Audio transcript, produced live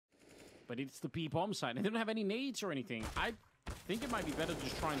but it's the B-bomb side. And they don't have any nades or anything. I think it might be better to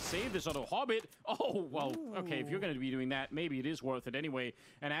just try and save this other Hobbit. Oh, well, okay, if you're going to be doing that, maybe it is worth it anyway.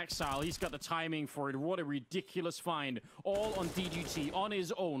 And Axile, he's got the timing for it. What a ridiculous find. All on DGT, on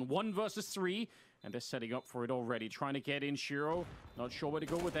his own. 1 versus 3. And they're setting up for it already. Trying to get in Shiro. Not sure where to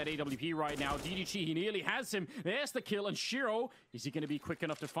go with that AWP right now. DGT, he nearly has him. There's the kill. And Shiro, is he going to be quick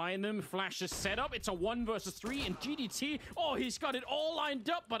enough to find them? Flash is set up. It's a 1 versus 3. And GDT, oh, he's got it all lined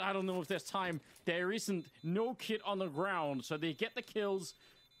up. But I don't know if there's time. There isn't. No kit on the ground. So they get the kills.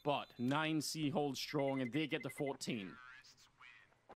 But 9C holds strong. And they get the 14.